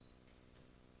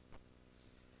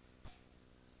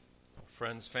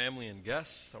friends, family, and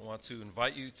guests. I want to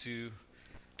invite you to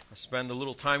spend a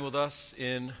little time with us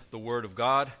in the Word of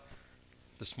God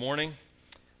this morning.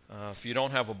 If you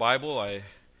don't have a Bible, I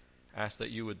ask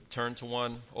that you would turn to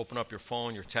one, open up your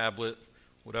phone, your tablet,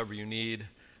 whatever you need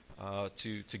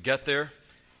to get there.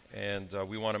 And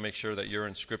we want to make sure that you're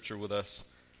in Scripture with us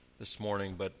this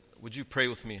morning. But would you pray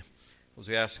with me as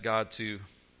we ask God to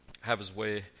have His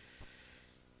way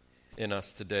in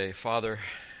us today? Father,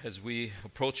 as we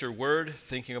approach your word,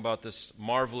 thinking about this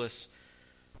marvelous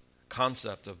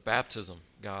concept of baptism,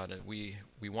 God, and we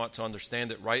want to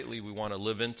understand it rightly. We want to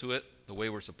live into it the way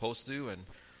we're supposed to, and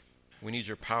we need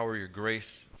your power, your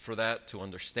grace for that, to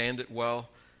understand it well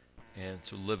and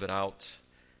to live it out.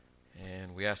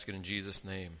 And we ask it in Jesus'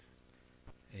 name.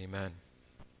 Amen.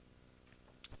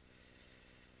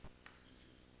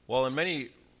 Well, in many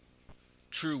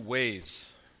true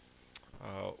ways,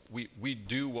 we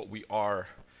do what we are.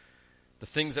 The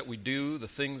things that we do, the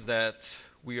things that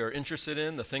we are interested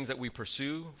in, the things that we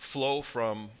pursue flow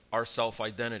from our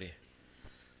self-identity.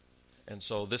 And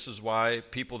so this is why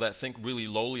people that think really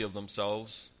lowly of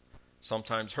themselves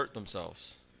sometimes hurt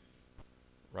themselves,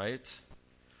 right?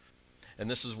 And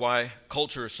this is why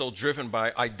culture is so driven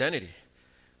by identity.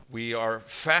 We are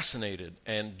fascinated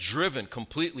and driven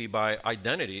completely by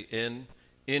identity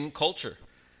in culture.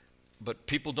 But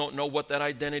people don't know what that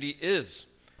identity is.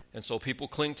 And so people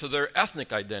cling to their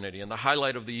ethnic identity. And the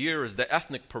highlight of the year is the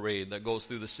ethnic parade that goes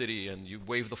through the city. And you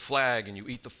wave the flag and you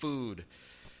eat the food.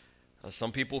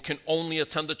 Some people can only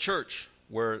attend a church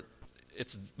where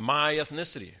it's my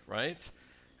ethnicity, right?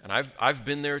 And I've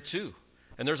been there too.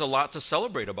 And there's a lot to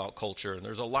celebrate about culture. And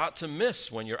there's a lot to miss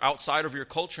when you're outside of your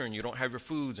culture and you don't have your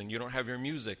foods and you don't have your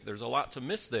music. There's a lot to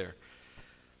miss there.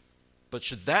 But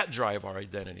should that drive our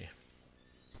identity?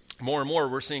 More and more,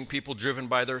 we're seeing people driven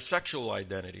by their sexual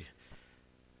identity,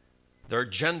 their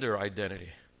gender identity.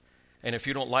 And if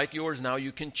you don't like yours, now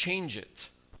you can change it.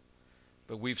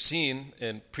 But we've seen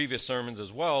in previous sermons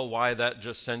as well why that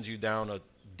just sends you down a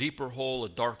deeper hole, a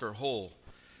darker hole.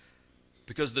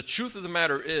 Because the truth of the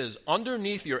matter is,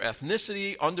 underneath your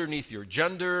ethnicity, underneath your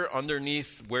gender,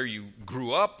 underneath where you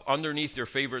grew up, underneath your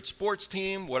favorite sports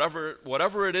team,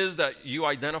 whatever it is that you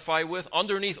identify with,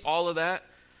 underneath all of that,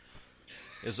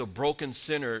 is a broken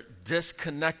sinner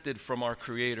disconnected from our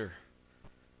Creator.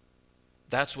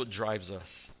 That's what drives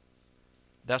us.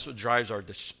 That's what drives our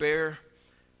despair.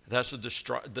 That's what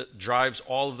that drives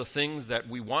all of the things that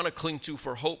we want to cling to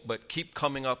for hope but keep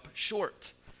coming up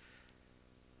short.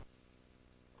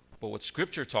 But what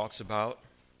Scripture talks about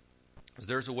is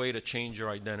there's a way to change your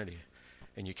identity.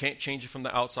 And you can't change it from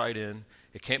the outside in.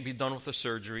 It can't be done with a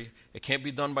surgery. It can't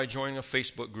be done by joining a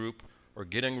Facebook group or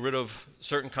getting rid of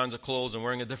certain kinds of clothes and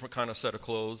wearing a different kind of set of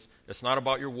clothes. It's not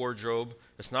about your wardrobe.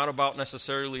 It's not about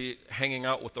necessarily hanging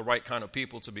out with the right kind of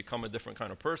people to become a different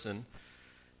kind of person.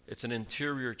 It's an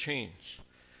interior change.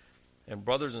 And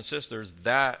brothers and sisters,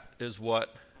 that is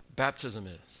what baptism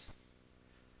is.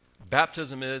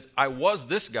 Baptism is, I was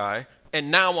this guy, and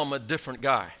now I'm a different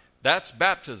guy. That's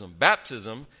baptism.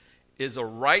 Baptism is a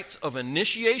rite of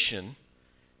initiation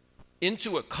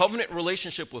into a covenant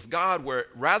relationship with God where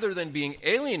rather than being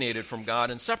alienated from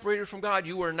God and separated from God,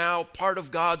 you are now part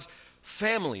of God's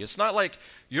family. It's not like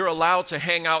you're allowed to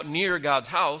hang out near God's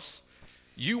house.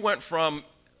 You went from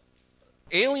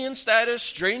alien status,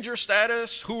 stranger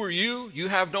status, who are you? You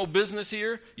have no business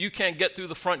here. You can't get through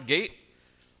the front gate,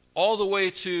 all the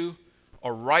way to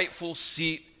a rightful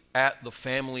seat at the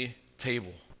family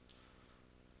table.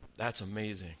 That's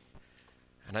amazing.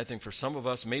 And I think for some of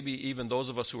us, maybe even those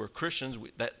of us who are Christians,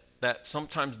 that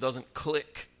sometimes doesn't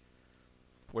click.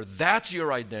 Where that's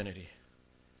your identity.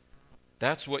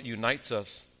 That's what unites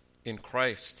us in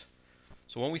Christ.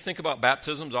 So when we think about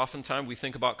baptisms, oftentimes we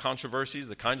think about controversies,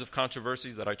 the kinds of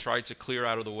controversies that I tried to clear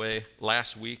out of the way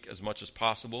last week as much as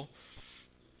possible.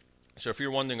 So if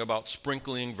you're wondering about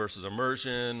sprinkling versus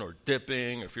immersion or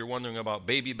dipping, if you're wondering about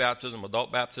baby baptism, adult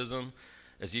baptism,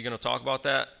 is he going to talk about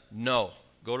that? No.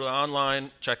 Go to the online,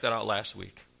 check that out last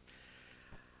week.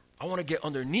 I want to get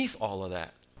underneath all of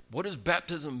that. What does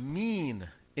baptism mean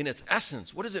in its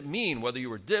essence? What does it mean, whether you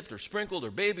were dipped or sprinkled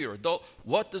or baby or adult?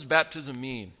 What does baptism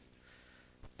mean?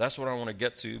 That's what I want to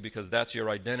get to because that's your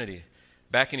identity.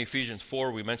 Back in Ephesians 4,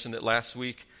 we mentioned it last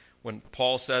week, when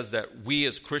Paul says that we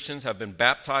as Christians have been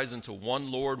baptized into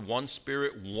one Lord, one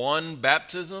Spirit, one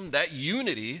baptism. That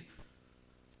unity,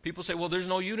 people say, well, there's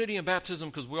no unity in baptism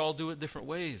because we all do it different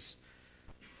ways.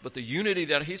 But the unity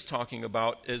that he's talking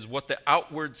about is what the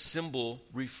outward symbol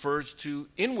refers to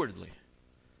inwardly.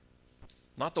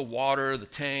 Not the water, the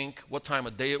tank, what time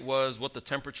of day it was, what the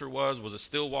temperature was it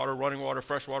still water, running water,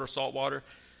 fresh water, salt water?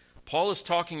 Paul is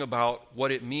talking about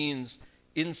what it means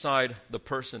inside the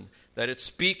person, that it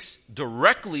speaks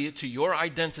directly to your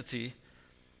identity,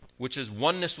 which is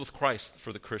oneness with Christ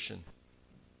for the Christian.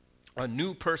 A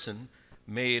new person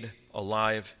made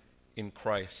alive in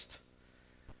Christ.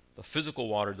 The physical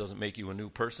water doesn't make you a new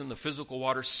person. The physical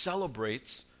water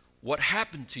celebrates what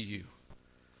happened to you.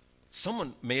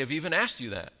 Someone may have even asked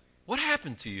you that. What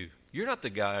happened to you? You're not the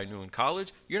guy I knew in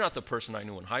college. You're not the person I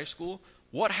knew in high school.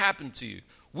 What happened to you?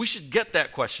 We should get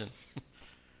that question.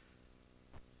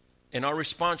 And our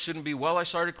response shouldn't be, well, I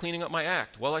started cleaning up my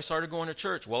act. Well, I started going to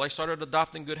church. Well, I started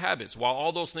adopting good habits. While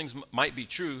all those things might be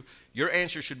true, your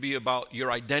answer should be about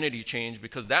your identity change,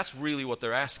 because that's really what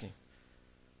they're asking.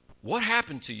 What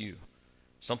happened to you?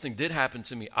 Something did happen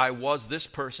to me. I was this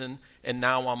person, and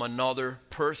now I'm another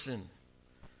person.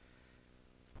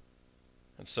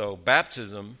 And so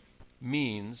baptism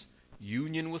means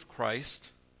union with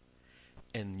Christ,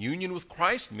 and union with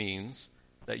Christ means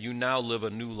that you now live a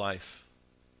new life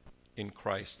in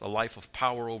Christ, a life of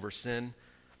power over sin,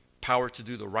 power to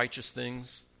do the righteous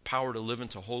things, power to live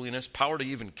into holiness, power to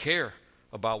even care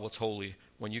about what's holy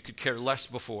when you could care less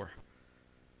before.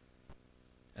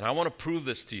 And I want to prove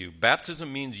this to you.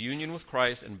 Baptism means union with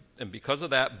Christ, and because of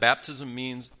that, baptism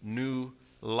means new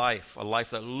life, a life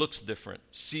that looks different,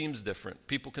 seems different.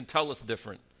 People can tell it's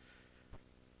different.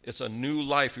 It's a new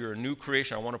life. You're a new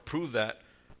creation. I want to prove that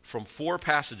from 4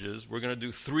 passages. We're going to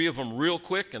do 3 of them real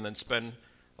quick and then spend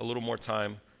a little more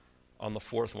time on the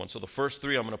 4th one. So the first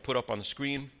 3 I'm going to put up on the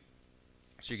screen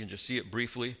so you can just see it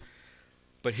briefly.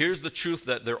 But here's the truth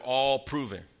that they're all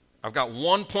proving. I've got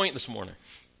 1 point this morning.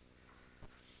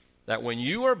 That when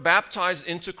you are baptized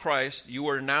into Christ, you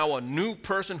are now a new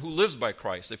person who lives by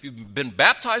Christ. If you've been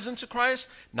baptized into Christ,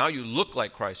 now you look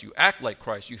like Christ, you act like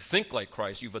Christ, you think like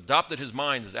Christ, you've adopted his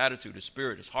mind, his attitude, his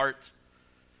spirit, his heart.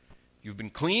 You've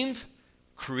been cleaned,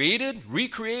 created,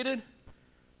 recreated,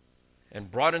 and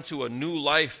brought into a new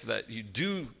life that you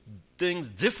do things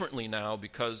differently now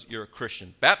because you're a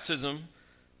Christian. Baptism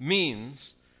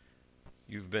means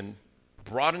you've been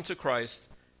brought into Christ,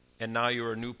 and now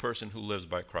you're a new person who lives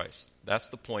by Christ. That's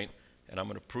the point, and I'm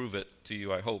going to prove it to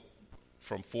you, I hope,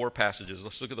 from 4 passages.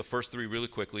 Let's look at the first 3 really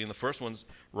quickly. And the first one's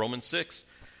Romans 6.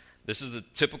 This is the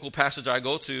typical passage I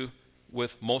go to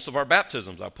with most of our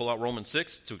baptisms. I pull out Romans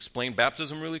 6 to explain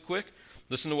baptism really quick.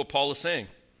 Listen to what Paul is saying.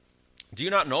 Do you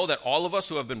not know that all of us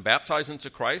who have been baptized into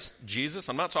Christ, Jesus,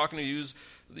 I'm not talking to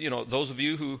those of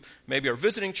you who maybe are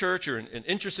visiting church or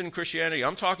interested in Christianity.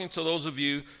 I'm talking to those of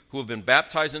you who have been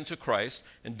baptized into Christ.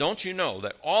 And don't you know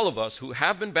that all of us who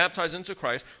have been baptized into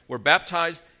Christ were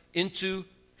baptized into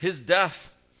his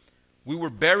death? We were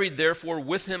buried, therefore,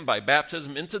 with him by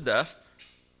baptism into death,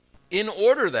 in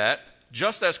order that,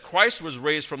 just as Christ was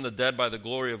raised from the dead by the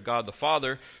glory of God the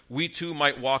Father, we too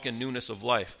might walk in newness of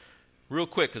life. Real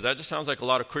quick, because that just sounds like a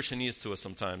lot of Christianese to us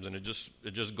sometimes, and it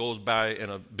just goes by in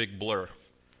a big blur.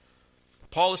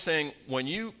 Paul is saying, when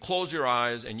you close your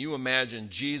eyes and you imagine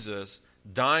Jesus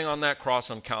dying on that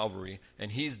cross on Calvary, and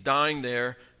he's dying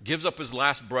there, gives up his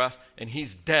last breath, and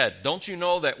he's dead. Don't you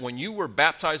know that when you were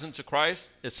baptized into Christ,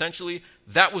 essentially,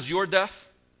 that was your death?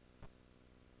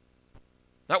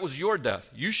 That was your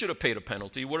death. You should have paid a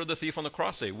penalty. What did the thief on the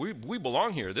cross say? We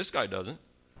belong here. This guy doesn't.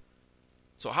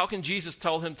 So how can Jesus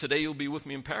tell him, today you'll be with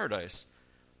me in paradise?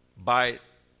 By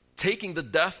taking the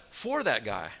death for that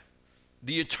guy.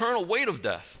 The eternal weight of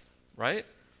death, right?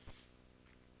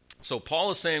 So Paul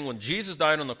is saying when Jesus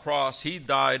died on the cross, he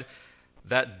died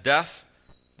that death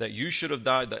that you should have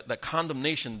died, that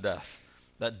condemnation death,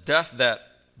 that death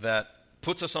that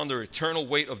puts us under eternal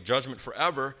weight of judgment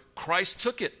forever. Christ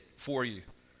took it for you.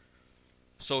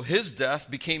 So his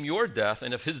death became your death,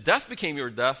 and if his death became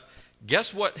your death,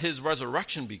 guess what his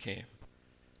resurrection became?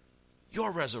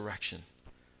 Your resurrection.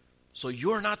 So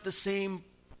you're not the same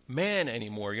man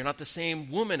anymore. You're not the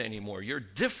same woman anymore. You're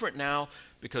different now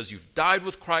because you've died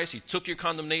with Christ. He took your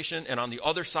condemnation, and on the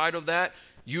other side of that,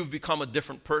 you've become a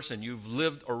different person. You've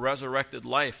lived a resurrected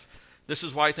life. This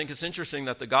is why I think it's interesting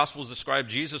that the Gospels describe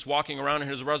Jesus walking around in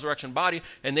his resurrection body,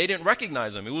 and they didn't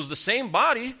recognize him. It was the same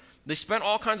body. They spent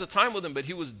all kinds of time with him, but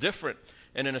he was different.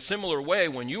 And in a similar way,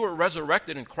 when you were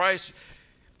resurrected in Christ,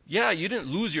 you didn't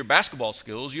lose your basketball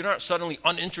skills. You're not suddenly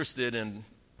uninterested in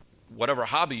whatever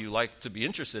hobby you like to be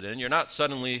interested in. You're not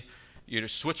suddenly, you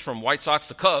switch from White Sox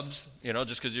to Cubs,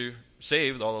 just because you're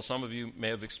saved, although some of you may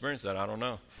have experienced that. I don't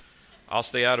know. I'll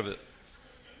stay out of it.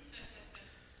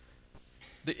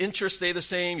 The interests stay the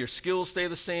same. Your skills stay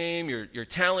the same. Your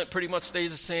talent pretty much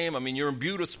stays the same. I mean, you're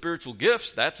imbued with spiritual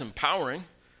gifts. That's empowering.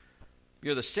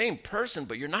 You're the same person,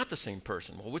 but you're not the same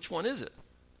person. Well, which one is it?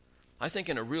 I think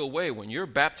in a real way, when you're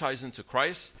baptized into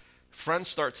Christ, friends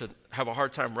start to have a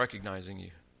hard time recognizing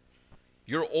you.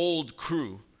 Your old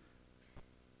crew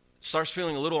starts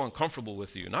feeling a little uncomfortable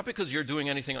with you. Not because you're doing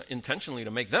anything intentionally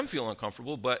to make them feel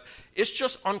uncomfortable, but it's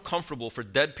just uncomfortable for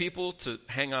dead people to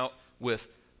hang out with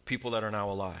people that are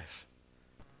now alive.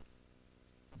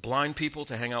 Blind people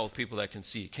to hang out with people that can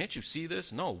see. Can't you see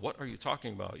this? No, what are you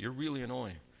talking about? You're really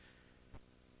annoying.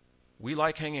 We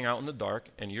like hanging out in the dark,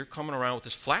 and you're coming around with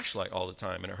this flashlight all the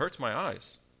time, and it hurts my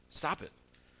eyes. Stop it.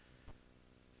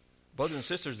 Brothers and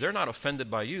sisters, they're not offended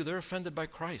by you. They're offended by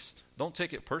Christ. Don't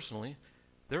take it personally.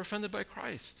 They're offended by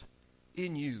Christ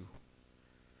in you.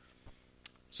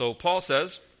 So Paul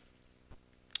says,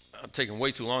 I'm taking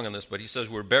way too long on this, but he says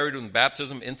we're buried in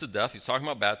baptism into death. He's talking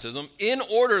about baptism. In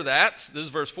order that, this is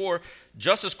verse 4,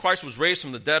 just as Christ was raised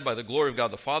from the dead by the glory of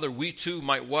God the Father, we too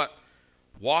might what?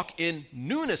 Walk in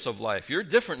newness of life. You're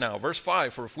different now. Verse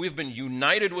 5, for if we've been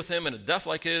united with him in a death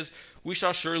like his, we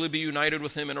shall surely be united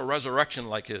with him in a resurrection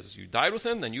like his. You died with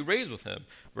him, then you raised with him.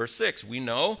 Verse 6, we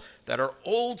know that our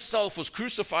old self was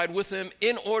crucified with him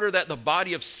in order that the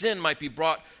body of sin might be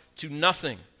brought to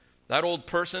nothing. That old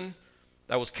person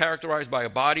that was characterized by a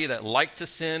body that liked to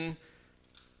sin,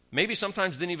 maybe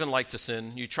sometimes didn't even like to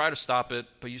sin. You try to stop it,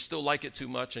 but you still like it too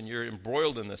much and you're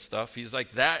embroiled in this stuff. He's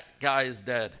like, that guy is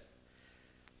dead.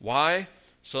 Why?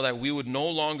 So that we would no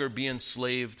longer be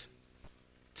enslaved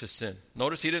to sin.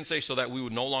 Notice he didn't say so that we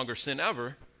would no longer sin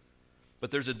ever, but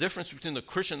there's a difference between the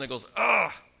Christian that goes,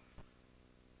 I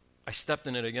stepped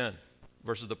in it again,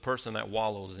 versus the person that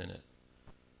wallows in it.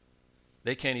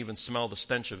 They can't even smell the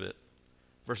stench of it,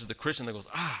 versus the Christian that goes,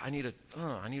 I need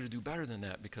to do better than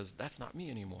that because that's not me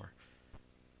anymore.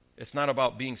 It's not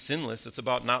about being sinless. It's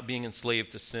about not being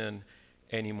enslaved to sin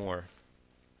anymore.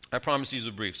 I promise these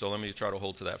are brief, so let me try to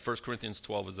hold to that. 1 Corinthians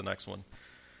 12 is the next one.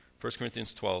 1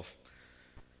 Corinthians 12.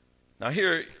 Now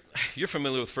here, you're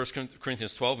familiar with 1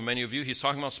 Corinthians 12, and many of you, he's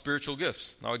talking about spiritual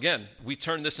gifts. Now again, we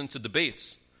turn this into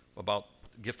debates about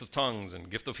gift of tongues and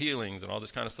gift of healings and all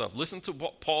this kind of stuff. Listen to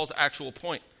Paul's actual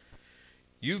point.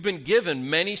 You've been given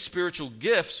many spiritual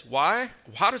gifts. Why?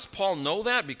 How does Paul know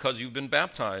that? Because you've been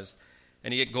baptized.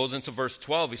 And he goes into verse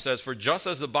 12. He says, for just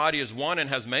as the body is one and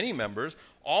has many members,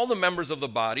 all the members of the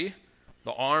body,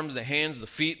 the arms, the hands, the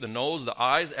feet, the nose, the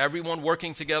eyes, everyone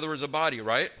working together as a body,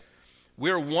 right? We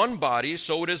are one body,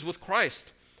 so it is with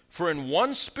Christ. For in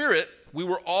one spirit we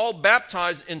were all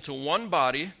baptized into one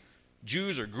body,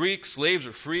 Jews or Greeks, slaves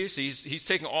or free. So he's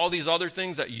taking all these other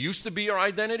things that used to be your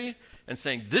identity and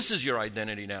saying, this is your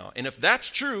identity now. And if that's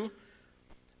true,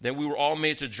 then we were all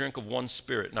made to drink of one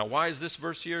spirit. Now, why is this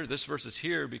verse here? This verse is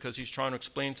here because he's trying to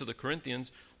explain to the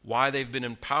Corinthians why they've been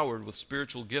empowered with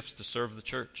spiritual gifts to serve the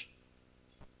church.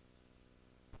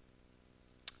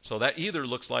 So that either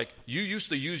looks like you used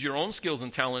to use your own skills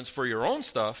and talents for your own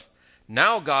stuff.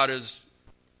 Now God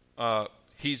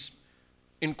he's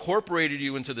incorporated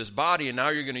you into this body, and now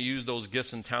you're going to use those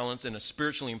gifts and talents in a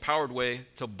spiritually empowered way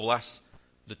to bless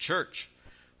the church.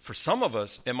 For some of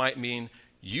us, it might mean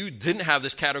you didn't have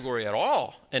this category at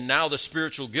all, and now the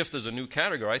spiritual gift is a new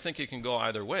category. I think it can go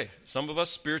either way. Some of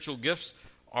us, spiritual gifts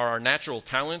are our natural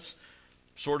talents,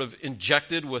 sort of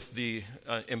injected with the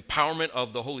empowerment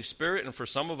of the Holy Spirit, and for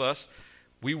some of us,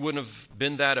 we wouldn't have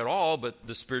been that at all, but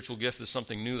the spiritual gift is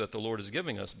something new that the Lord is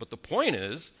giving us. But the point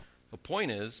is,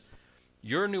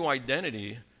 your new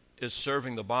identity is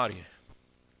serving the body.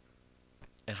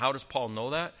 And how does Paul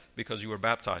know that? Because you were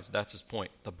baptized. That's his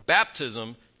point. The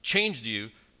baptism changed you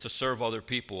to serve other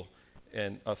people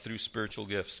and through spiritual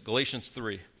gifts. Galatians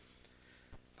 3,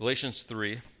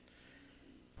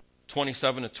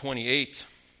 27 to 28.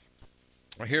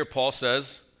 Here Paul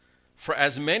says, for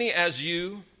as many of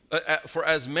you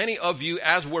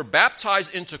as were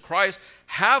baptized into Christ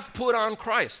have put on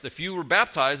Christ. If you were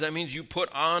baptized, that means you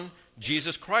put on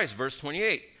Jesus Christ. Verse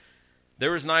 28.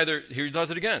 There is neither, here he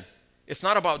does it again. It's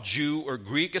not about Jew or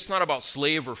Greek. It's not about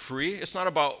slave or free. It's not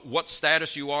about what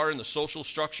status you are in the social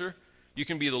structure. You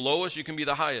can be the lowest, you can be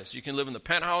the highest. You can live in the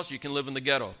penthouse, you can live in the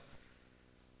ghetto.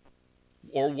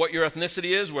 Or what your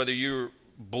ethnicity is, whether you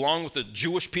belong with the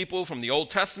Jewish people from the Old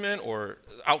Testament or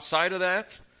outside of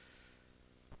that.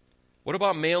 What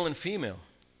about male and female?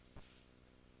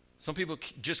 Some people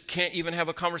just can't even have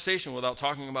a conversation without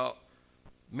talking about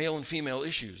male and female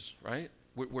issues, right?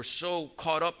 We're so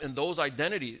caught up in those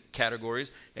identity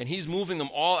categories, and he's moving them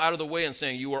all out of the way and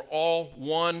saying, you are all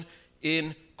one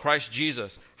in Christ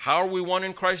Jesus. How are we one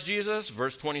in Christ Jesus?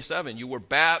 Verse 27, you were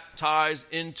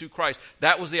baptized into Christ.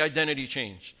 That was the identity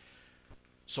change.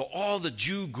 So all the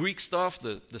Jew-Greek stuff,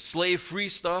 the slave-free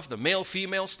stuff, the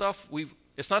male-female stuff,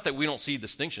 it's not that we don't see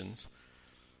distinctions,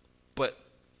 but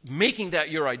making that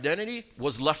your identity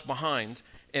was left behind,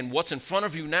 And what's in front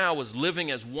of you now is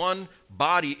living as one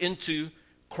body into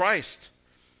Christ.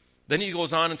 Then he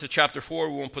goes on into chapter 4.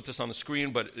 We won't put this on the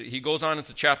screen, but he goes on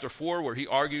into chapter 4 where he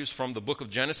argues from the book of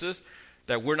Genesis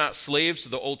that we're not slaves to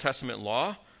the Old Testament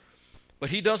law. But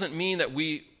he doesn't mean that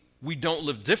we don't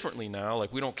live differently now,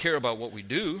 like we don't care about what we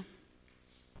do.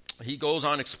 He goes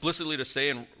on explicitly to say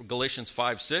in Galatians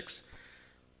 5:6,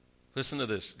 listen to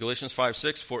this, Galatians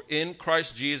 5:6, for in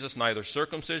Christ Jesus neither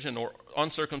circumcision nor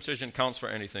uncircumcision counts for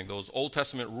anything. Those Old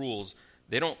Testament rules,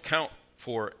 they don't count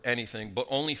for anything, but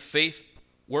only faith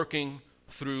working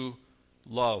through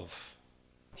love.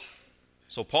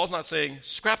 So Paul's not saying,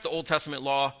 scrap the Old Testament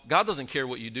law. God doesn't care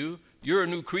what you do. You're a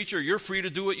new creature. You're free to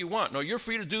do what you want. No, you're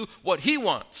free to do what he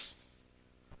wants.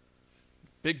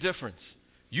 Big difference.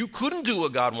 You couldn't do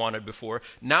what God wanted before.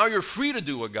 Now you're free to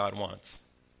do what God wants.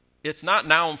 It's not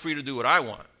now I'm free to do what I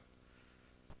want.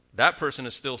 That person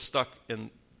is still stuck in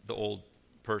the old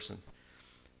person.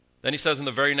 Then he says in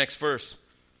the very next verse,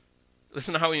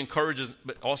 listen to how he encourages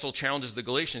but also challenges the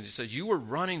Galatians. He says, you were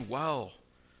running well.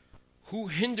 Who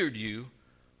hindered you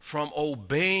from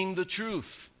obeying the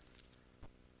truth?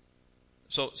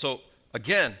 So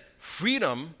again,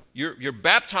 freedom, you're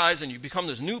baptized and you become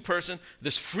this new person,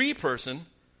 this free person.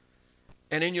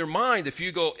 And in your mind,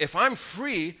 if I'm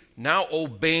free, now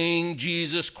obeying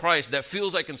Jesus Christ, that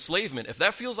feels like enslavement. If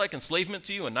that feels like enslavement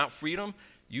to you and not freedom,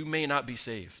 you may not be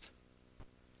saved.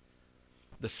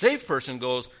 The saved person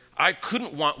goes, I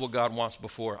couldn't want what God wants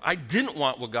before. I didn't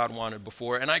want what God wanted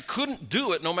before, and I couldn't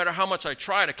do it no matter how much I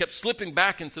tried. I kept slipping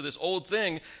back into this old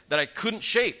thing that I couldn't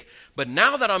shake. But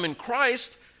now that I'm in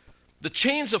Christ, the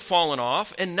chains have fallen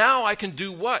off, and now I can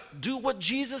do what? Do what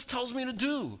Jesus tells me to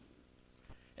do.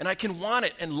 And I can want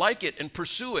it and like it and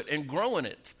pursue it and grow in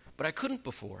it. But I couldn't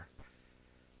before.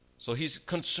 So he's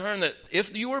concerned that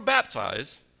if you were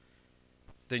baptized,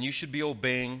 then you should be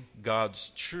obeying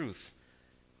God's truth.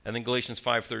 And then Galatians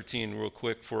 5:13, real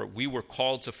quick, for we were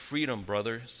called to freedom,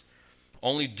 brothers.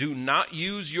 Only do not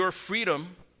use your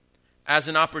freedom as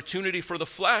an opportunity for the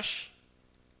flesh,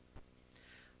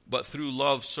 but through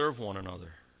love serve one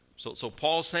another. So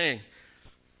Paul's saying,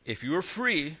 if you are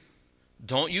free,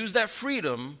 don't use that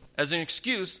freedom as an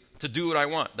excuse to do what I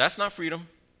want. That's not freedom.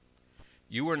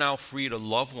 You are now free to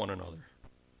love one another.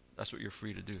 That's what you're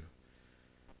free to do.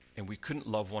 And we couldn't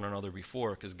love one another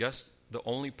before, because guess the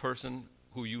only person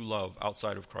who you love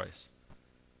outside of Christ?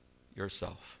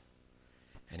 Yourself.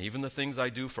 And even the things I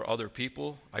do for other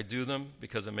people, I do them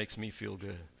because it makes me feel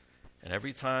good. And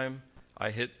every time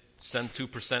I hit send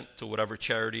 2% to whatever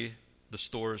charity the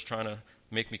store is trying to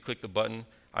make me click the button,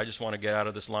 I just want to get out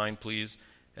of this line, please.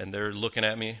 And they're looking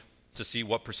at me to see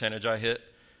what percentage I hit.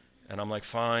 And I'm like,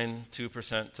 fine,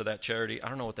 2% to that charity. I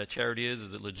don't know what that charity is.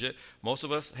 Is it legit? Most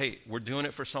of us, hey, we're doing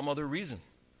it for some other reason.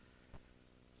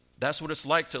 That's what it's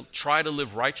like to try to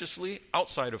live righteously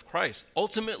outside of Christ.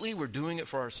 Ultimately, we're doing it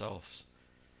for ourselves.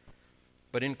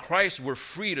 But in Christ, we're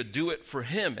free to do it for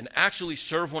him and actually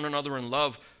serve one another in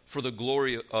love for the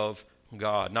glory of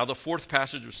God. Now, the fourth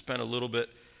passage, we'll spend a little bit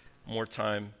more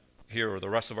time here, or the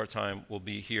rest of our time will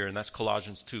be here, and that's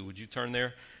Colossians 2. Would you turn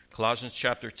there? Colossians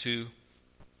chapter 2.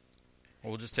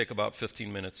 We'll just take about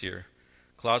 15 minutes here.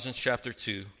 Colossians chapter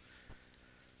 2.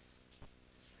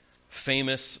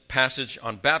 Famous passage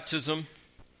on baptism.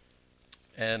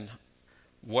 And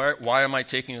why am I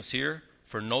taking us here?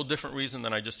 For no different reason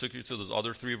than I just took you to those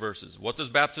other three verses. What does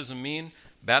baptism mean?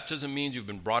 Baptism means you've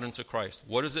been brought into Christ.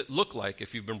 What does it look like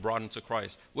if you've been brought into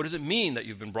Christ? What does it mean that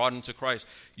you've been brought into Christ?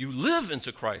 You live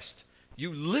into Christ.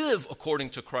 You live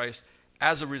according to Christ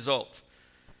as a result.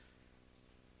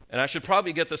 And I should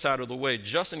probably get this out of the way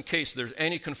just in case there's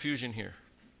any confusion here.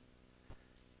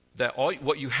 That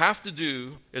what you have to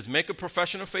do is make a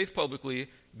profession of faith publicly,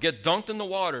 get dunked in the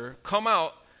water, come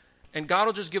out, and God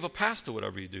will just give a pass to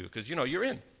whatever you do because, you're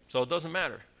in. So it doesn't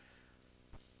matter.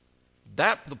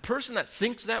 The person that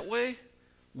thinks that way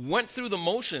went through the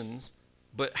motions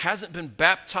but hasn't been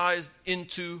baptized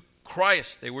into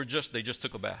Christ. They just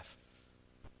took a bath.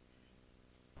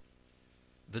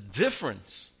 The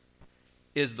difference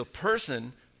is the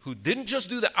person who didn't just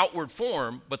do the outward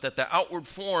form, but that the outward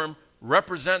form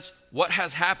represents what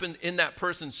has happened in that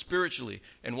person spiritually.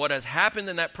 And what has happened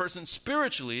in that person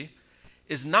spiritually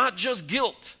is not just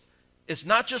guilt. It's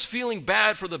not just feeling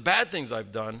bad for the bad things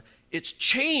I've done. It's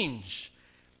change.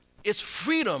 It's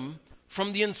freedom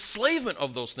from the enslavement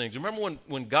of those things. Remember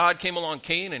when God came along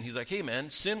Cain and he's like, hey man,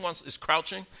 sin is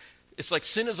crouching. It's like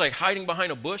sin is like hiding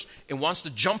behind a bush and wants to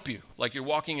jump you like you're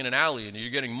walking in an alley and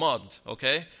you're getting mugged,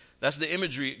 okay? That's the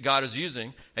imagery God is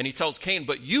using. And he tells Cain,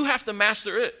 but you have to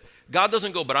master it. God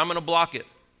doesn't go, but I'm going to block it.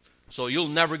 So you'll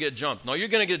never get jumped. No, you're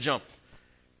going to get jumped.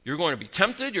 You're going to be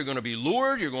tempted. You're going to be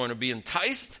lured. You're going to be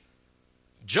enticed,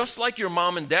 just like your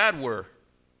mom and dad were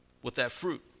with that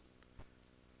fruit.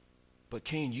 But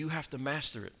Cain, you have to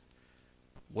master it.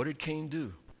 What did Cain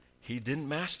do? He didn't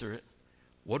master it.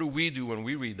 What do we do when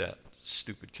we read that?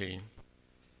 Stupid Cain.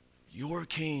 You're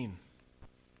Cain.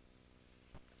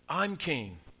 I'm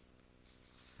Cain.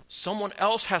 Someone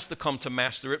else has to come to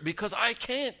master it because I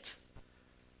can't.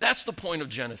 That's the point of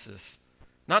Genesis.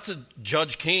 Not to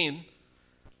judge Cain,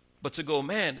 but to go,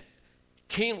 man,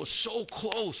 Cain was so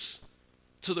close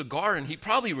to the garden. He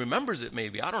probably remembers it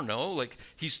maybe. I don't know. Like,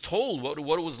 he's told what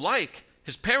it was like.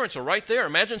 His parents are right there.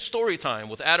 Imagine story time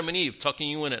with Adam and Eve tucking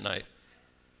you in at night.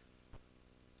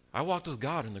 I walked with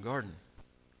God in the garden.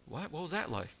 What? What was that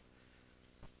like?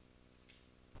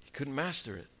 He couldn't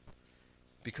master it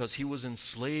because he was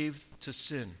enslaved to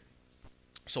sin.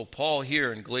 So Paul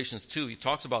here in Galatians 2, he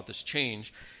talks about this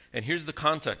change. And here's the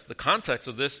context. The context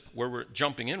of this, where we're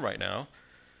jumping in right now,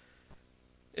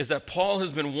 is that Paul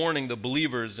has been warning the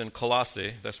believers in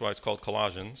Colossae, that's why it's called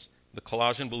Colossians, the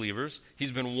Colossian believers.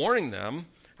 He's been warning them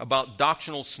about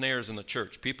doctrinal snares in the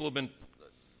church. People have been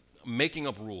making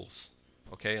up rules,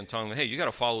 okay, and telling them, hey, you got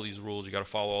to follow these rules. You got to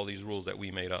follow all these rules that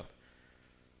we made up.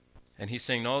 And he's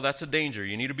saying, no, that's a danger.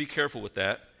 You need to be careful with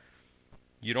that.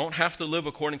 You don't have to live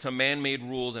according to man-made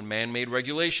rules and man-made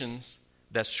regulations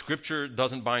that Scripture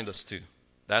doesn't bind us to.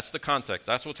 That's the context.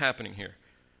 That's what's happening here.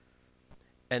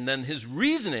 And then his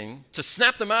reasoning to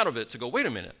snap them out of it, to go, wait a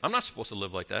minute, I'm not supposed to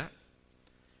live like that,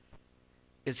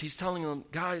 is he's telling them,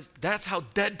 guys, that's how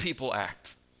dead people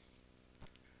act.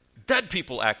 Dead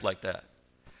people act like that.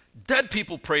 Dead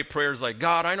people pray prayers like,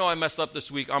 God, I know I messed up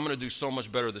this week. I'm going to do so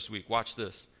much better this week. Watch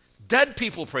this. Dead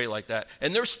people pray like that,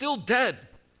 and they're still dead.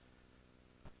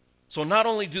 So not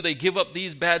only do they give up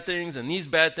these bad things and these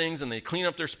bad things, and they clean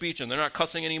up their speech, and they're not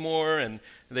cussing anymore, and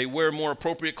they wear more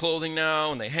appropriate clothing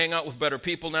now, and they hang out with better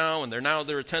people now, and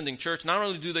they're attending church. Not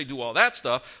only do they do all that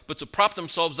stuff, but to prop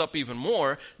themselves up even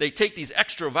more, they take these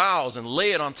extra vows and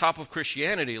lay it on top of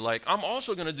Christianity, like, I'm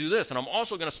also going to do this, and I'm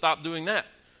also going to stop doing that.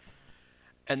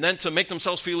 And then to make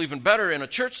themselves feel even better in a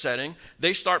church setting,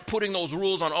 they start putting those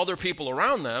rules on other people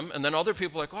around them, and then other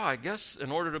people are like, oh, I guess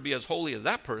in order to be as holy as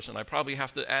that person, I probably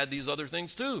have to add these other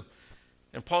things too.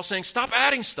 And Paul's saying, stop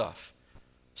adding stuff.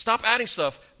 Stop adding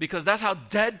stuff, because that's how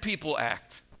dead people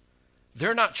act.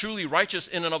 They're not truly righteous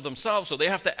in and of themselves, so they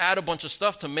have to add a bunch of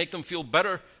stuff to make them feel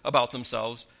better about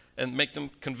themselves and make them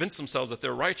convince themselves that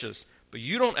they're righteous. But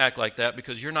you don't act like that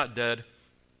because you're not dead.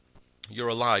 You're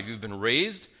alive. You've been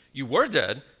raised. You were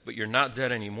dead, but you're not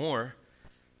dead anymore.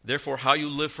 Therefore, how you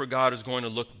live for God is going to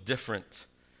look different.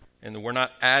 And we're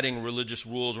not adding religious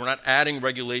rules. We're not adding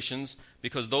regulations,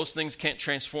 because those things can't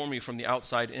transform you from the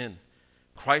outside in.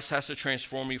 Christ has to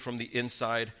transform you from the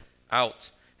inside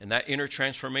out. And that inner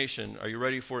transformation, are you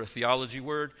ready for a theology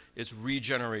word? It's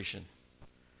regeneration.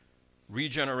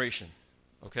 Regeneration.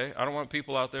 Okay? I don't want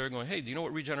people out there going, hey, do you know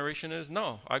what regeneration is?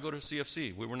 No, I go to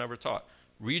CFC. We were never taught.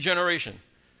 Regeneration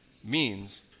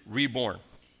means reborn.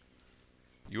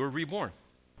 You were reborn.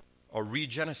 A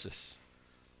regenesis.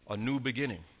 A new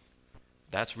beginning.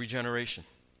 That's regeneration.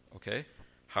 Okay?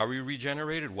 How are you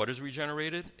regenerated? What is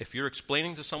regenerated? If you're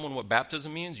explaining to someone what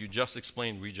baptism means, you just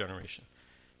explained regeneration.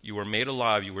 You were made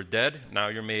alive. You were dead. Now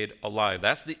you're made alive.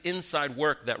 That's the inside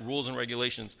work that rules and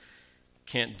regulations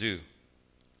can't do.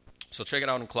 So check it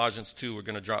out in Colossians 2. We're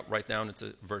going to drop right down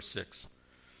into verse 6.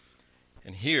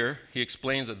 And here he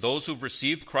explains that those who've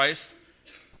received Christ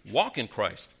walk in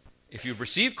Christ. If you've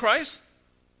received Christ,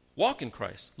 walk in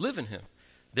Christ. Live in him.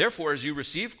 Therefore, as you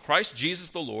receive Christ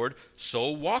Jesus the Lord, so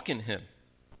walk in him.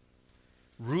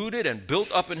 Rooted and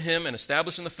built up in him and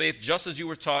established in the faith, just as you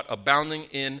were taught, abounding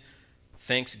in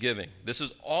thanksgiving. This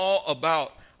is all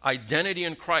about identity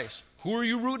in Christ. Who are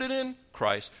you rooted in?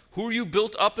 Christ. Who are you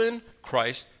built up in?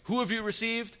 Christ. Who have you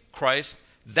received? Christ.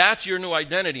 That's your new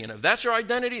identity. And if that's your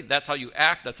identity, that's how you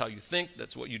act, that's how you think,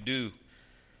 that's what you do.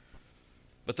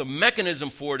 But the mechanism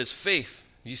for it is faith.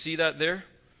 You see that there?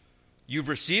 You've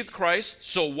received Christ,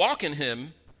 so walk in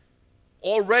him,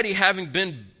 already having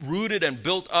been rooted and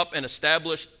built up and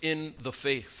established in the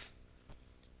faith.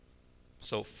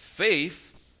 So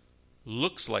faith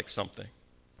looks like something,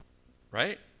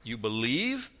 right? You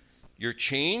believe, you're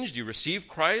changed, you receive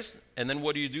Christ, and then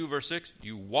what do? Verse 6,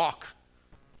 you walk.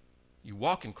 You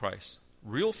walk in Christ.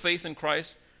 Real faith in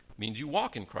Christ means you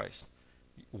walk in Christ.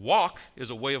 Walk is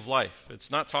a way of life.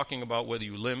 It's not talking about whether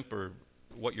you limp or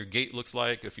what your gait looks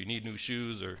like, if you need new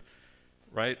shoes, or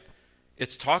right?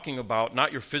 It's talking about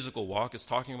not your physical walk. It's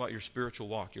talking about your spiritual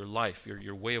walk, your life,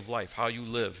 your way of life, how you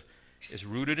live. It's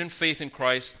rooted in faith in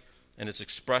Christ, and it's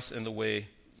expressed in the way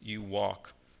you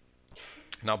walk.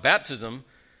 Now, baptism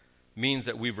means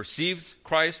that we've received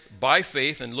Christ by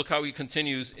faith, and look how he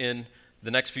continues in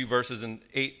the next few verses in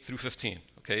 8 through 15.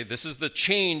 Okay, this is the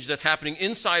change that's happening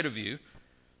inside of you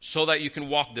so that you can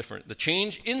walk different. The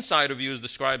change inside of you is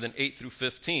described in 8 through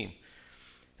 15.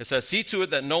 It says, see to it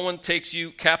that no one takes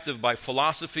you captive by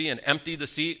philosophy and empty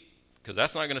deceit, because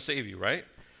that's not going to save you, right?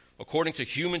 According to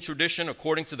human tradition,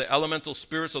 according to the elemental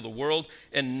spirits of the world,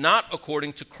 and not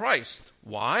according to Christ.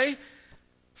 Why?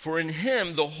 For in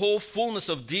him the whole fullness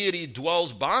of deity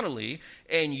dwells bodily,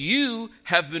 and you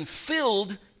have been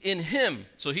filled in him.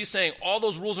 So he's saying all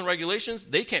those rules and regulations,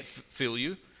 they can't fill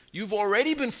you. You've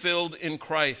already been filled in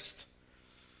Christ,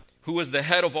 who is the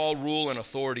head of all rule and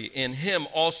authority. In him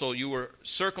also you were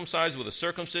circumcised with a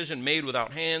circumcision made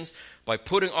without hands, by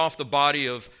putting off the body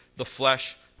of the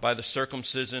flesh by the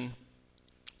circumcision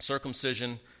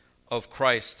of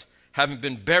Christ, having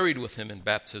been buried with him in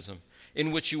baptism,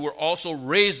 in which you were also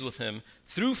raised with him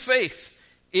through faith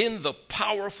in the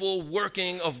powerful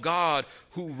working of God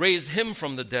who raised him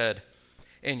from the dead.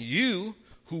 And you,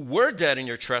 who were dead in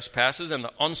your trespasses and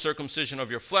the uncircumcision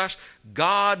of your flesh,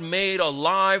 God made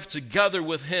alive together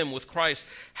with him, with Christ,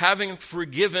 having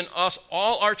forgiven us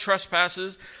all our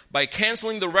trespasses by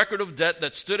canceling the record of debt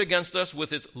that stood against us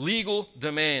with its legal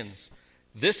demands.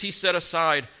 This he set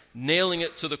aside, nailing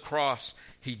it to the cross.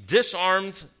 He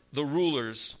disarmed the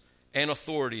rulers and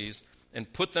authorities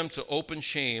and put them to open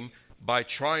shame by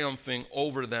triumphing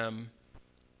over them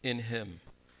in him.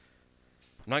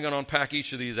 I'm not going to unpack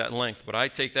each of these at length, but I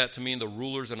take that to mean the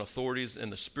rulers and authorities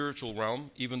in the spiritual realm,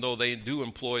 even though they do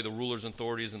employ the rulers and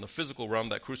authorities in the physical realm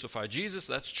that crucified Jesus.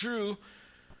 That's true.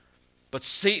 But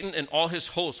Satan and all his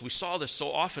hosts, we saw this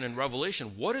so often in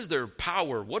Revelation. What is their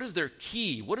power? What is their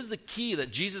key? What is the key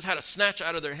that Jesus had to snatch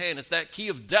out of their hand? It's that key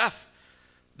of death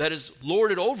that is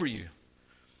lorded over you.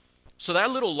 So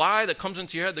that little lie that comes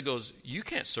into your head that goes, you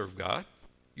can't serve God.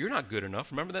 You're not good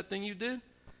enough. Remember that thing you did?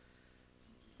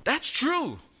 That's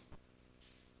true.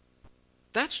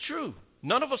 That's true.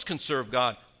 None of us can serve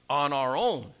God on our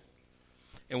own.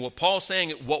 And what Paul's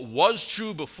saying, what was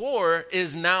true before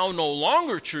is now no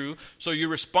longer true. So your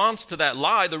response to that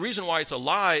lie, the reason why it's a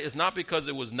lie is not because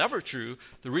it was never true.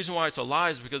 The reason why it's a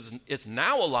lie is because it's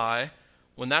now a lie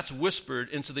when that's whispered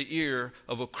into the ear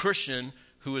of a Christian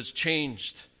who is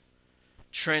changed,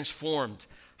 transformed.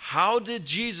 How did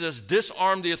Jesus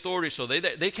disarm the authority so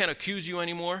they can't accuse you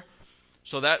anymore?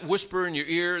 So that whisper in your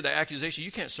ear, that accusation,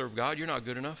 you can't serve God, you're not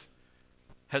good enough,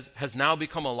 has now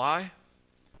become a lie.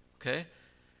 Okay?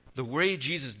 The way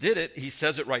Jesus did it, he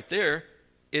says it right there,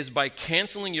 is by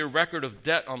canceling your record of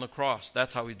debt on the cross.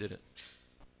 That's how he did it.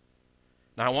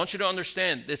 Now I want you to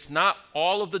understand, it's not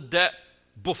all of the debt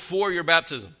before your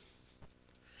baptism.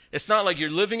 It's not like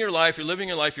you're living your life,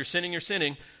 you're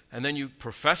sinning, and then you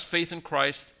profess faith in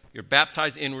Christ, you're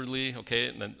baptized inwardly, okay,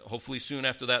 and then hopefully soon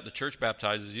after that the church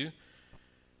baptizes you.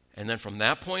 And then from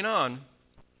that point on,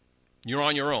 you're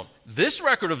on your own. This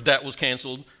record of debt was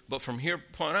canceled, but from here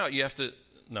point out, you have to,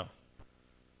 no.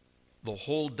 The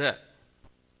whole debt,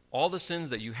 all the sins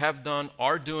that you have done,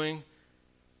 are doing,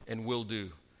 and will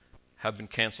do, have been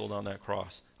canceled on that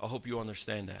cross. I hope you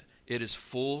understand that. It is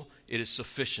full, it is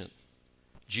sufficient.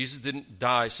 Jesus didn't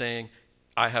die saying,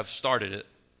 I have started it.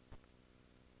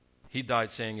 He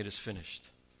died saying it is finished.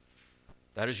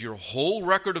 That is your whole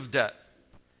record of debt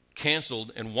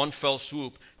canceled in one fell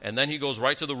swoop, and then he goes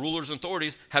right to the rulers and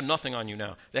authorities, have nothing on you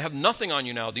now. They have nothing on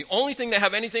you now. The only thing they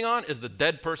have anything on is the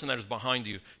dead person that is behind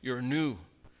you. You're new.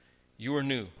 You are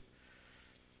new.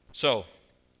 So,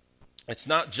 it's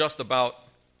not just about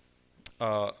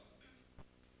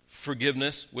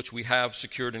forgiveness, which we have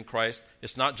secured in Christ.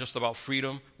 It's not just about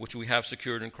freedom, which we have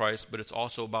secured in Christ, but it's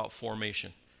also about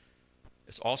formation.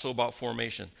 It's also about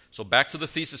formation. So back to the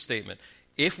thesis statement.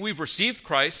 If we've received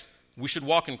Christ, we should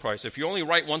walk in Christ. If you only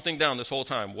write one thing down this whole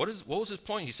time, what was his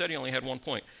point? He said he only had one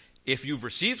point. If you've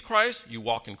received Christ, you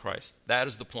walk in Christ. That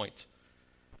is the point.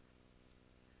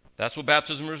 That's what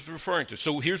baptism is referring to.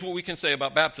 So here's what we can say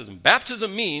about baptism.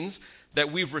 Baptism means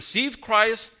that we've received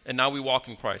Christ and now we walk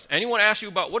in Christ. Anyone ask you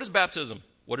about what is baptism?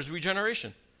 What is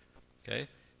regeneration? Okay?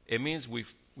 It means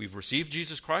we've received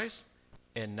Jesus Christ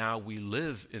and now we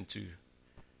live into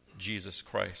Jesus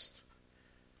Christ.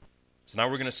 So now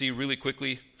we're going to see really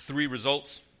quickly 3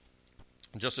 results.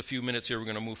 In just a few minutes here, we're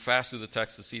going to move fast through the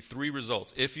text to see 3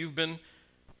 results. If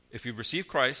you've received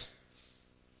Christ,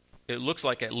 it looks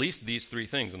like at least these 3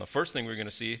 things. And the first thing we're going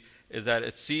to see is that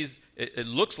it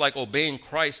looks like obeying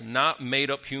Christ, not made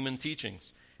up human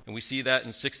teachings. And we see that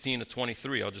in 16 to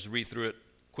 23. I'll just read through it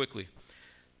quickly.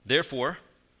 Therefore,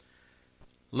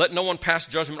 let no one pass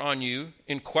judgment on you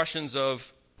in questions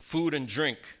of food and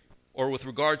drink, or with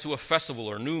regard to a festival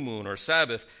or new moon or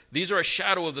Sabbath. These are a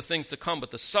shadow of the things to come,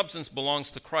 but the substance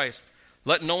belongs to Christ.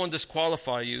 Let no one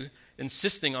disqualify you,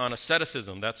 insisting on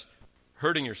asceticism. That's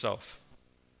hurting yourself.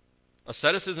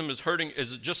 Asceticism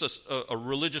is just a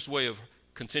religious way of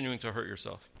continuing to hurt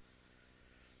yourself.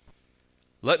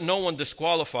 Let no one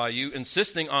disqualify you,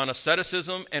 insisting on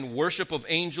asceticism and worship of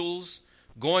angels,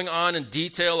 going on in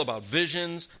detail about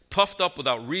visions, puffed up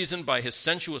without reason by his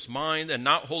sensuous mind, and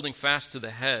not holding fast to the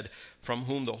head, from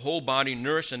whom the whole body,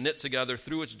 nourished and knit together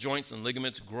through its joints and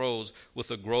ligaments, grows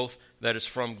with a growth that is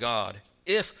from God.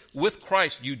 If with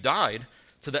Christ you died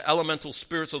to the elemental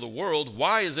spirits of the world,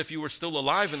 why, as if you were still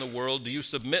alive in the world, do you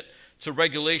submit to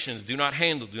regulations? Do not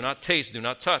handle, do not taste, do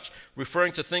not touch,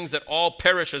 referring to things that all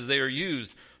perish as they are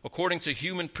used, according to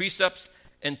human precepts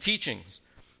and teachings.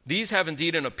 These have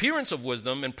indeed an appearance of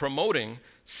wisdom in promoting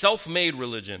self-made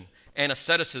religion and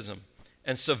asceticism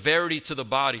and severity to the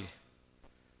body,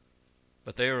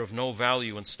 but they are of no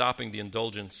value in stopping the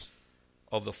indulgence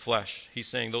of the flesh. He's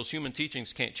saying those human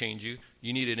teachings can't change you.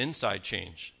 You need an inside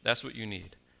change. That's what you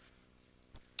need.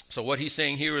 So what he's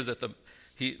saying here is that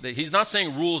he's not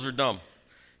saying rules are dumb.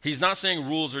 He's not saying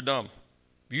rules are dumb.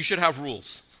 You should have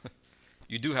rules.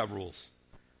 You do have rules.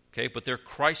 Okay, but they're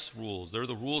Christ's rules. They're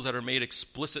the rules that are made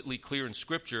explicitly clear in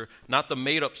Scripture, not the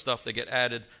made-up stuff that get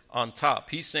added on top.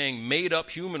 He's saying made-up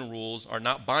human rules are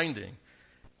not binding.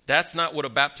 That's not what a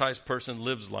baptized person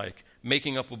lives like,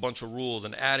 making up a bunch of rules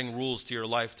and adding rules to your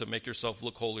life to make yourself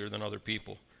look holier than other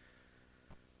people.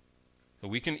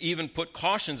 We can even put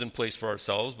cautions in place for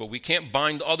ourselves, but we can't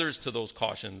bind others to those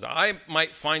cautions. I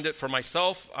might find it for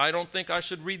myself. I don't think I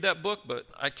should read that book, but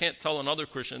I can't tell another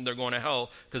Christian they're going to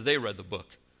hell because they read the book.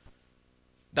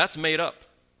 That's made up,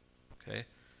 okay?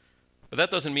 But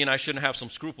that doesn't mean I shouldn't have some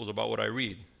scruples about what I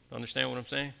read. Understand what I'm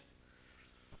saying?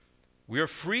 We are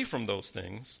free from those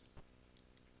things.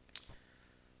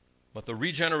 But the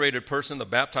regenerated person, the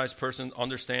baptized person,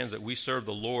 understands that we serve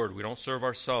the Lord. We don't serve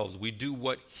ourselves. We do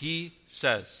what He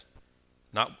says,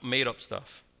 not made up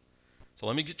stuff. So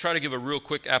let me try to give a real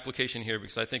quick application here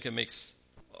because I think it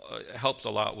helps a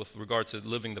lot with regard to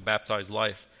living the baptized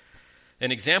life.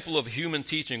 An example of human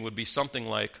teaching would be something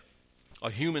like,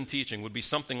 a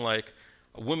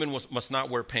women must not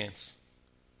wear pants.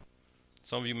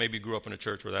 Some of you maybe grew up in a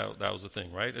church where that was a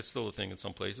thing, right? It's still a thing in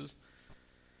some places.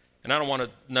 And I don't want to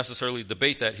necessarily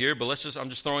debate that here, but I'm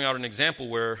just throwing out an example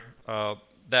where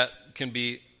that can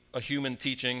be a human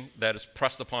teaching that is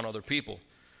pressed upon other people.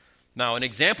 Now, an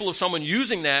example of someone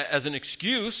using that as an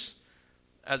excuse,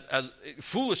 as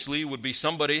foolishly, would be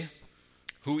somebody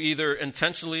who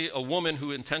a woman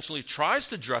who intentionally tries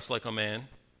to dress like a man.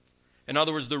 In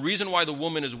other words, the reason why the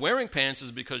woman is wearing pants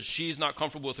is because she's not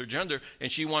comfortable with her gender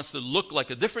and she wants to look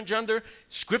like a different gender.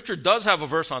 Scripture does have a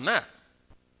verse on that.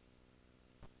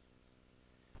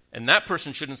 And that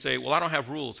person shouldn't say, well, I don't have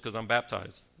rules because I'm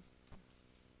baptized.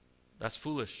 That's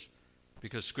foolish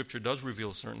because Scripture does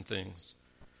reveal certain things.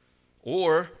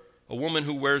 Or a woman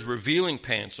who wears revealing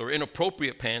pants or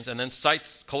inappropriate pants and then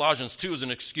cites Colossians 2 as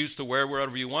an excuse to wear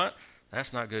wherever you want,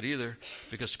 that's not good either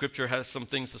because Scripture has some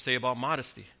things to say about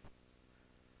modesty.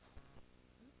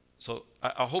 So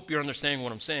I hope you're understanding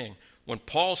what I'm saying. When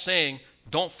Paul's saying,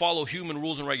 don't follow human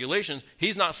rules and regulations,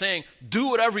 he's not saying, do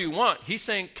whatever you want. He's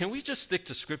saying, can we just stick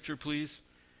to Scripture, please?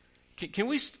 Can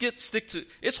we stick to,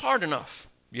 it's hard enough.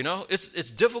 You know,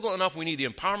 it's difficult enough. We need the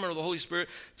empowerment of the Holy Spirit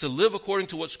to live according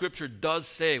to what Scripture does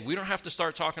say. We don't have to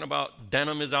start talking about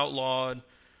denim is outlawed,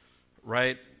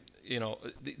 right? You know,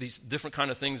 these different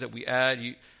kind of things that we add.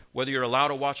 Whether you're allowed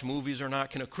to watch movies or not.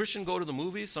 Can a Christian go to the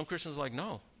movies? Some Christians are like,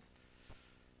 no.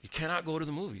 You cannot go to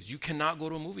the movies. You cannot go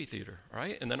to a movie theater,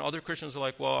 right? And then other Christians are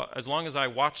like, well, as long as I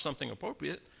watch something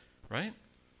appropriate, right?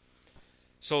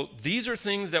 So these are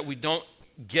things that we don't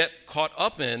get caught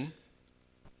up in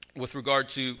with regard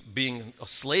to being a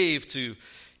slave to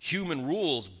human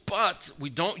rules, but we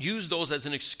don't use those as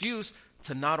an excuse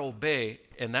to not obey,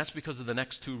 and that's because of the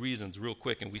next two reasons, real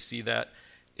quick, and we see that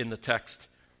in the text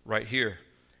right here.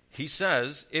 He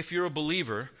says, if you're a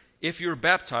believer, if you're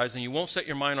baptized, and you won't set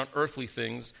your mind on earthly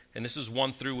things, and this is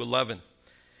 1 through 11.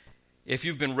 If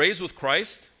you've been raised with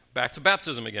Christ, back to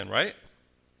baptism again, right?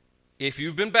 If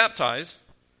you've been baptized,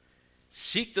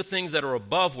 seek the things that are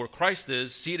above where Christ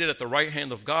is, seated at the right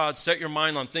hand of God. Set your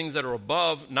mind on things that are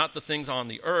above, not the things on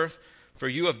the earth. For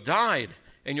you have died,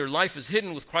 and your life is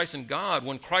hidden with Christ in God.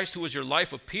 When Christ, who is your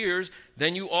life, appears,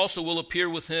 then you also will appear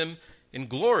with him in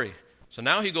glory. So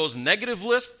now he goes negative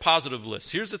list, positive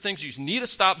list. Here's the things you need to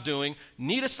stop doing,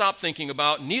 need to stop thinking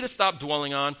about, need to stop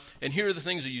dwelling on, and here are the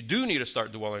things that you do need to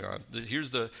start dwelling on.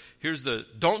 Here's the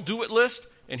don't do it list,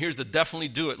 and here's the definitely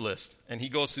do it list. And he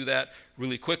goes through that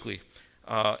really quickly.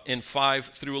 In 5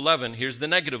 through 11, here's the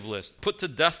negative list. Put to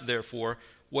death, therefore,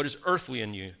 what is earthly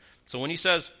in you. So when he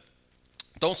says,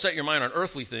 don't set your mind on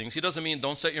earthly things, he doesn't mean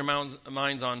don't set your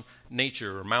minds on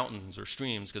nature or mountains or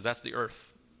streams, because that's the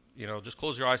earth. You know, just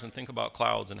close your eyes and think about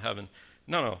clouds and heaven.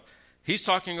 No. He's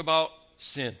talking about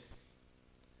sin.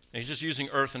 And he's just using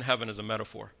earth and heaven as a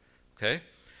metaphor. Okay?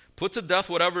 Put to death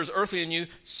whatever is earthly in you,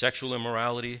 sexual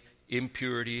immorality,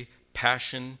 impurity,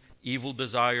 passion, evil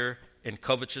desire, and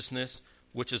covetousness,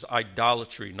 which is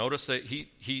idolatry. Notice that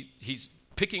he's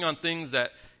picking on things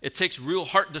that it takes real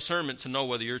heart discernment to know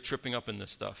whether you're tripping up in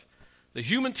this stuff. The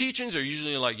human teachings are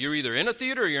usually like you're either in a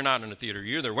theater or you're not in a theater.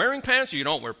 You're either wearing pants or you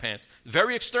don't wear pants.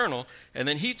 Very external. And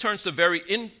then he turns to very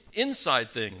inside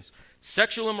things.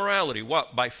 Sexual immorality.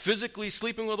 What? By physically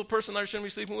sleeping with a person that I shouldn't be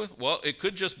sleeping with? Well, it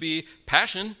could just be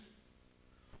passion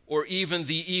or even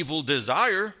the evil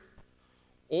desire,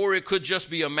 or it could just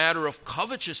be a matter of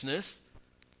covetousness.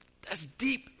 That's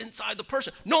deep inside the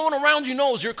person. No one around you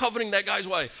knows you're coveting that guy's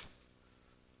wife.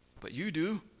 But you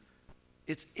do.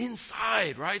 It's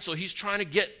inside, right? So he's trying to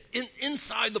get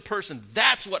inside the person.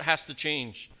 That's what has to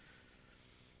change.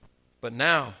 But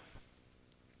now,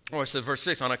 it says verse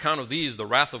 6, on account of these, the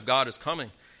wrath of God is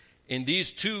coming. In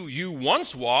these two you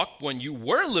once walked when you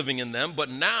were living in them, but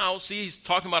now, see, he's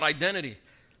talking about identity.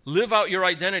 Live out your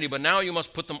identity, but now you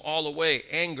must put them all away.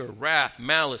 Anger, wrath,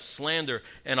 malice, slander,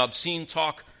 and obscene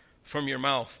talk from your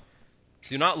mouth.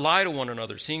 Do not lie to one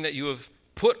another, seeing that you have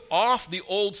put off the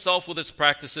old self with its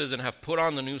practices and have put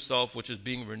on the new self, which is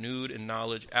being renewed in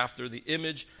knowledge after the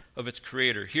image of its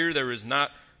creator. Here there is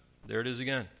not, there it is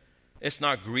again. It's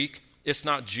not Greek, it's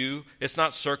not Jew, it's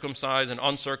not circumcised and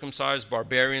uncircumcised,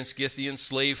 barbarian, Scythian,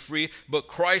 slave free, but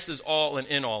Christ is all and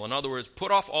in all. In other words,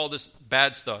 put off all this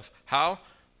bad stuff. How?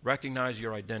 Recognize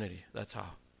your identity. That's how.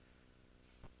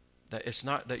 That it's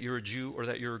not that you're a Jew or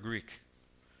that you're a Greek.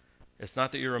 It's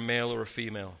not that you're a male or a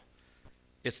female.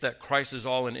 It's that Christ is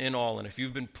all and in all. And if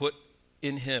you've been put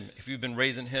in him, if you've been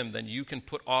raised in him, then you can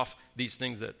put off these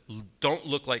things that don't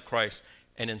look like Christ.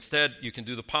 And instead, you can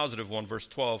do the positive one, verse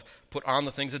 12. Put on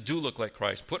the things that do look like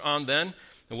Christ. Put on then,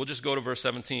 and we'll just go to verse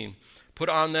 17. Put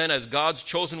on then as God's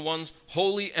chosen ones,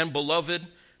 holy and beloved,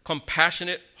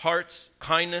 compassionate hearts,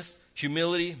 kindness,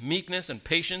 humility, meekness, and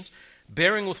patience,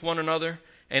 bearing with one another.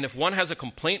 And if one has a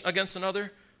complaint against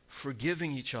another,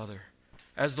 forgiving each other,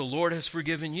 as the Lord has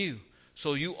forgiven you.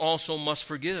 So you also must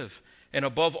forgive. And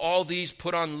above all these,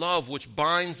 put on love, which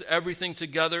binds everything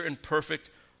together in perfect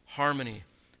harmony.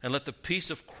 And let the peace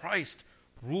of Christ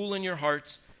rule in your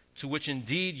hearts, to which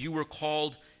indeed you were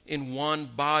called in one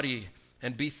body.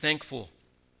 And be thankful.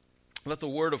 Let the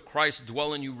word of Christ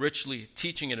dwell in you richly,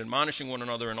 teaching and admonishing one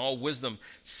another in all wisdom,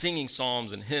 singing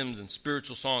psalms and hymns and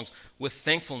spiritual songs with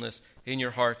thankfulness in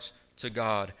your hearts to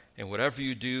God. And whatever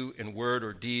you do in word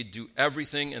or deed, do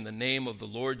everything in the name of the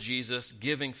Lord Jesus,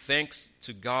 giving thanks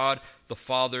to God the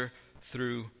Father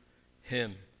through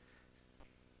him.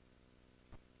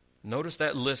 Notice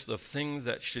that list of things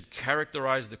that should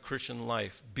characterize the Christian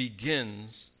life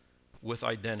begins with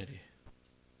identity.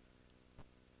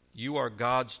 You are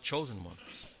God's chosen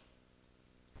ones.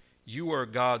 You are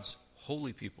God's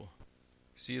holy people.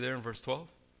 See there in verse 12?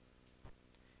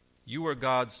 You are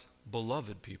God's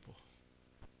beloved people.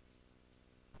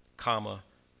 Comma,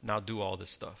 now do all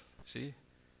this stuff. See?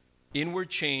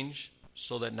 Inward change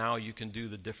so that now you can do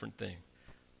the different thing.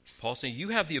 Paul's saying you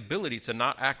have the ability to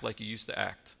not act like you used to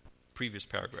act. Previous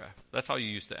paragraph. That's how you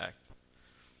used to act.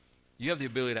 You have the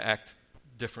ability to act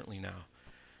differently now.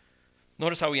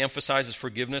 Notice how he emphasizes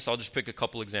forgiveness. I'll just pick a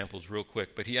couple examples real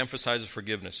quick. But he emphasizes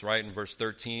forgiveness, right? In verse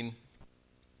 13,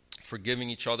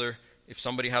 forgiving each other. If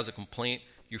somebody has a complaint,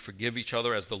 you forgive each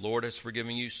other as the Lord has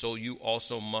forgiven you, so you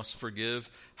also must forgive.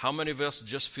 How many of us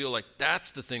just feel like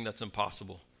that's the thing that's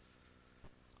impossible?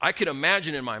 I could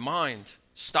imagine in my mind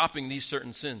stopping these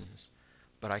certain sins,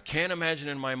 but I can't imagine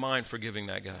in my mind forgiving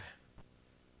that guy.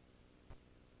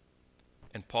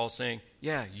 And Paul's saying,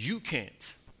 yeah, you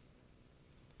can't.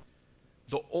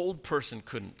 The old person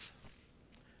couldn't.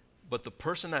 But the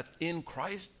person that's in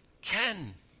Christ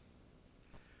can.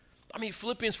 I mean,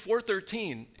 Philippians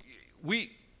 4:13,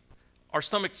 our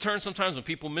stomach turns sometimes when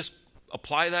people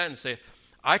misapply that and say,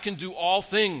 I can do all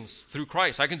things through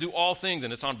Christ. I can do all things,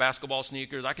 and it's on basketball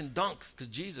sneakers. I can dunk because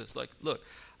Jesus, look,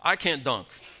 I can't dunk.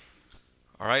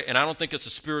 All right? And I don't think it's a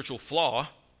spiritual flaw,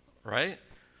 right?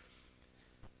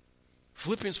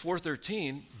 Philippians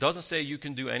 4:13 doesn't say you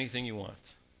can do anything you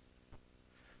want.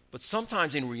 But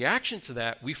sometimes in reaction to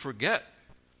that, we forget.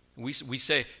 We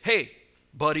say, hey,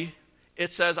 buddy,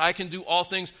 it says I can do all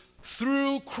things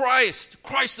through Christ.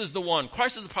 Christ is the one.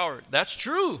 Christ is the power. That's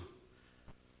true.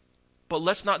 But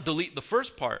let's not delete the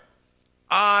first part.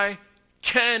 I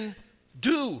can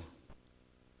do.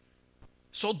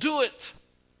 So do it.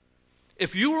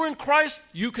 If you were in Christ,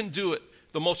 you can do it.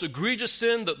 The most egregious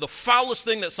sin, the foulest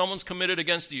thing that someone's committed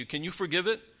against you, can you forgive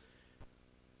it?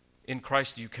 In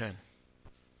Christ you can.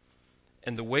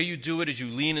 And the way you do it is you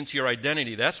lean into your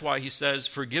identity. That's why he says,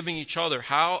 forgiving each other.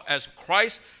 How? As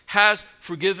Christ has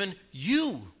forgiven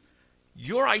you.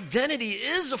 Your identity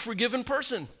is a forgiven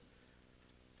person.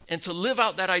 And to live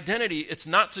out that identity, it's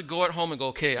not to go at home and go,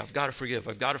 okay, I've got to forgive.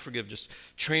 Just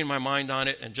train my mind on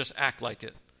it and just act like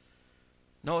it.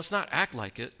 No, it's not act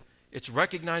like it. It's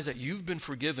recognize that you've been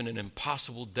forgiven an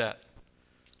impossible debt.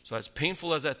 So as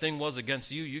painful as that thing was against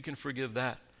you, you can forgive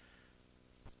that.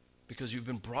 Because you've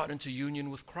been brought into union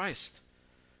with Christ.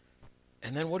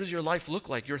 And then what does your life look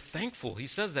like? You're thankful. He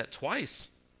says that twice.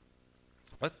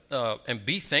 And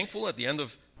be thankful at the end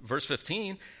of verse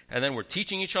 15. And then we're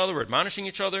teaching each other, we're admonishing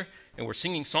each other, and we're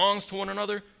singing songs to one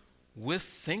another with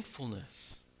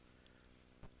thankfulness.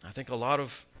 I think a lot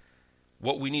of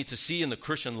what we need to see in the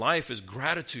Christian life is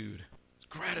gratitude. It's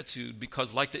gratitude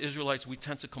because like the Israelites, we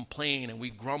tend to complain and we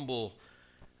grumble.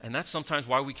 And that's sometimes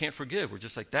why we can't forgive. We're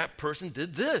just like, that person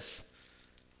did this.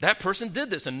 That person did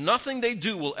this. And nothing they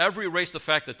do will ever erase the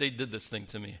fact that they did this thing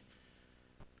to me.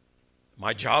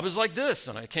 My job is like this,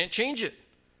 and I can't change it.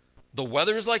 The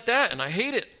weather is like that, and I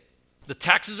hate it. The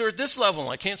taxes are at this level,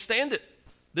 and I can't stand it.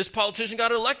 This politician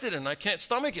got elected, and I can't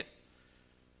stomach it.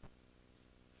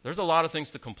 There's a lot of things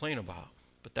to complain about,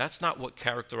 but that's not what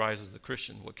characterizes the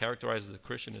Christian. What characterizes the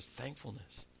Christian is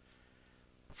thankfulness.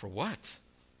 For what?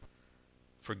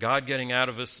 For God getting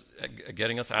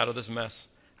us out of this mess,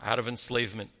 out of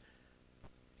enslavement.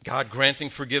 God granting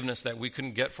forgiveness that we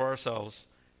couldn't get for ourselves,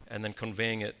 and then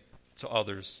conveying it to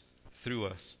others through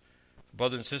us.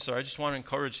 Brother and sister, I just want to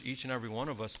encourage each and every one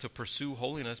of us to pursue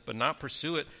holiness, but not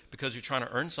pursue it because you're trying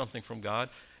to earn something from God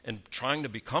and trying to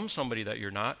become somebody that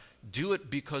you're not. Do it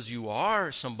because you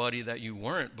are somebody that you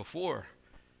weren't before.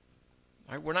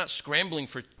 Right? We're not scrambling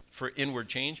for inward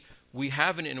change. We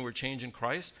have an inward change in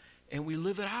Christ, and we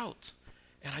live it out.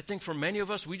 And I think for many of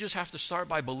us, we just have to start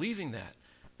by believing that.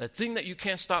 That thing that you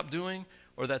can't stop doing,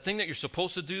 or that thing that you're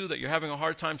supposed to do that you're having a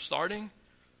hard time starting,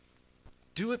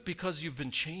 do it because you've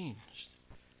been changed.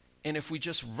 And if we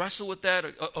just wrestle with that,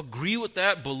 agree with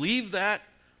that, believe that,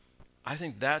 I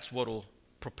think that's what will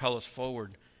propel us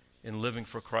forward in living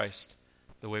for Christ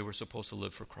the way we're supposed to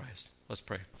live for Christ. Let's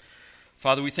pray.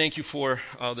 Father, we thank you for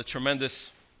the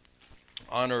tremendous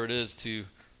honor it is to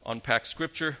unpack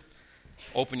Scripture,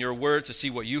 open your word to see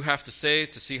what you have to say,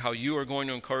 to see how you are going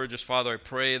to encourage us. Father, I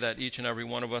pray that each and every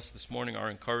one of us this morning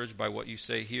are encouraged by what you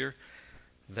say here,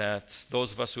 that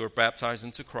those of us who are baptized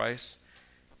into Christ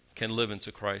can live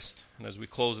into Christ. And as we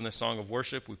close in this song of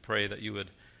worship, we pray that you would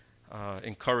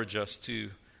encourage us to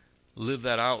live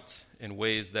that out in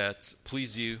ways that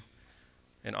please you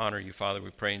and honor you, Father. We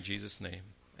pray in Jesus' name.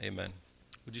 Amen.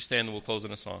 Would you stand and we'll close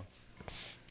in a song.